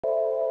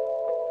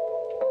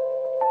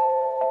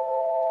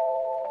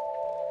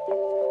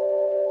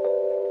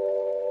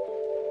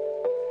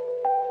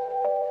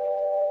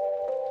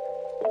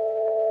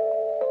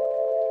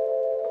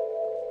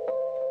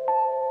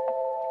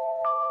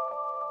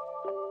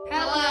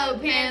Hello,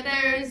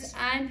 Panthers!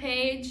 I'm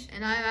Paige.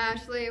 And I'm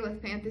Ashley with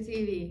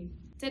PantherTV.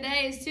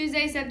 Today is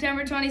Tuesday,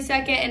 September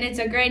 22nd, and it's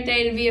a great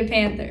day to be a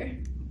Panther.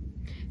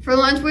 For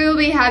lunch, we will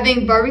be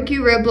having barbecue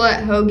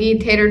riblet,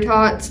 hoagie, tater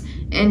tots,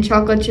 and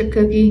chocolate chip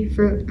cookie,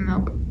 fruit, and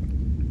milk.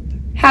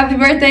 Happy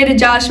birthday to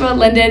Joshua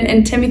Linden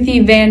and Timothy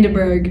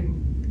Vandenberg.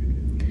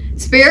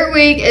 Spirit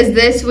Week is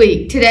this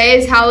week. Today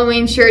is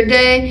Halloween Shirt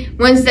Day,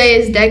 Wednesday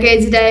is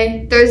Decades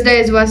Day,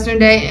 Thursday is Western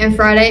Day, and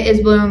Friday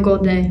is Blue and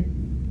Gold Day.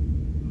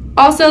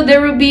 Also,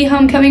 there will be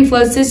homecoming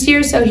floats this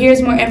year, so here's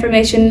more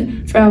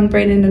information from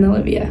Brayden and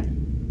Olivia.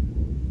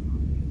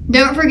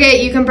 Don't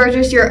forget, you can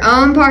purchase your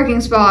own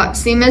parking spot.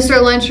 See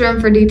Mr. Lindstrom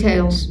for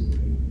details.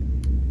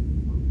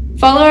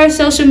 Follow our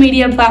social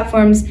media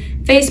platforms,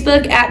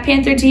 Facebook at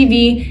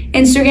PantherTV,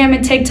 Instagram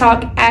and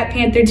TikTok at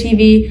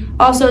PantherTV,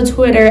 also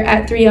Twitter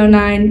at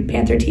 309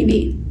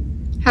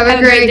 PantherTV. Have a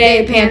great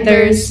day,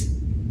 Panthers.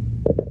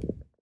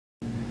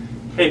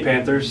 Hey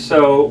Panthers,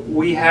 so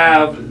we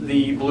have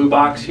the blue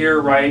box here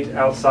right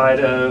outside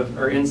of,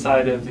 or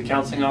inside of the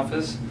counseling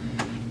office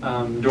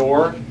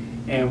door,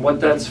 and what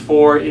that's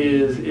for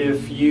is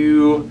if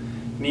you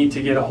need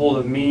to get a hold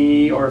of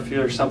me, or if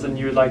there's something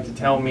you would like to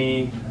tell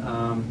me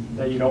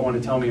that you don't want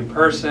to tell me in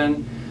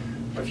person,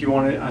 or if you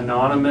want it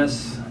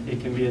anonymous,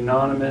 it can be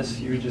anonymous.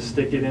 You just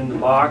stick it in the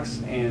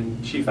box,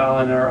 and Chief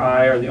Allen or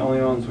I are the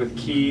only ones with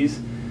keys.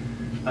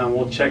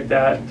 We'll check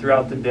that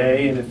throughout the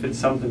day, and if it's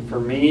something for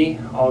me,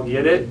 I'll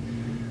get it.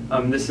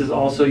 This is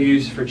also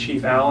used for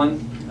Chief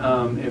Allen.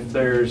 If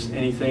there's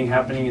anything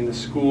happening in the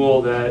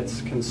school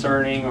that's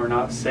concerning or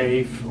not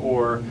safe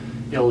or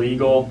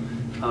illegal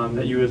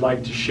that you would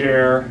like to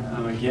share,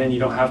 again, you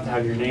don't have to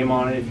have your name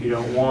on it if you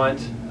don't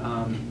want.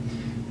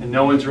 And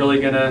no one's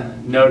really going to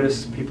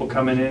notice people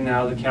coming in and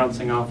out of the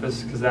counseling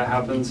office, because that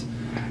happens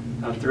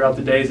throughout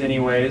the days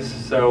anyways.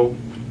 So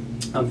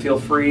feel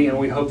free, and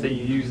we hope that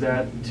you use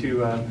that to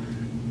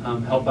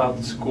help out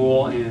the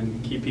school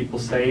and keep people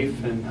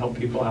safe and help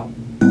people out.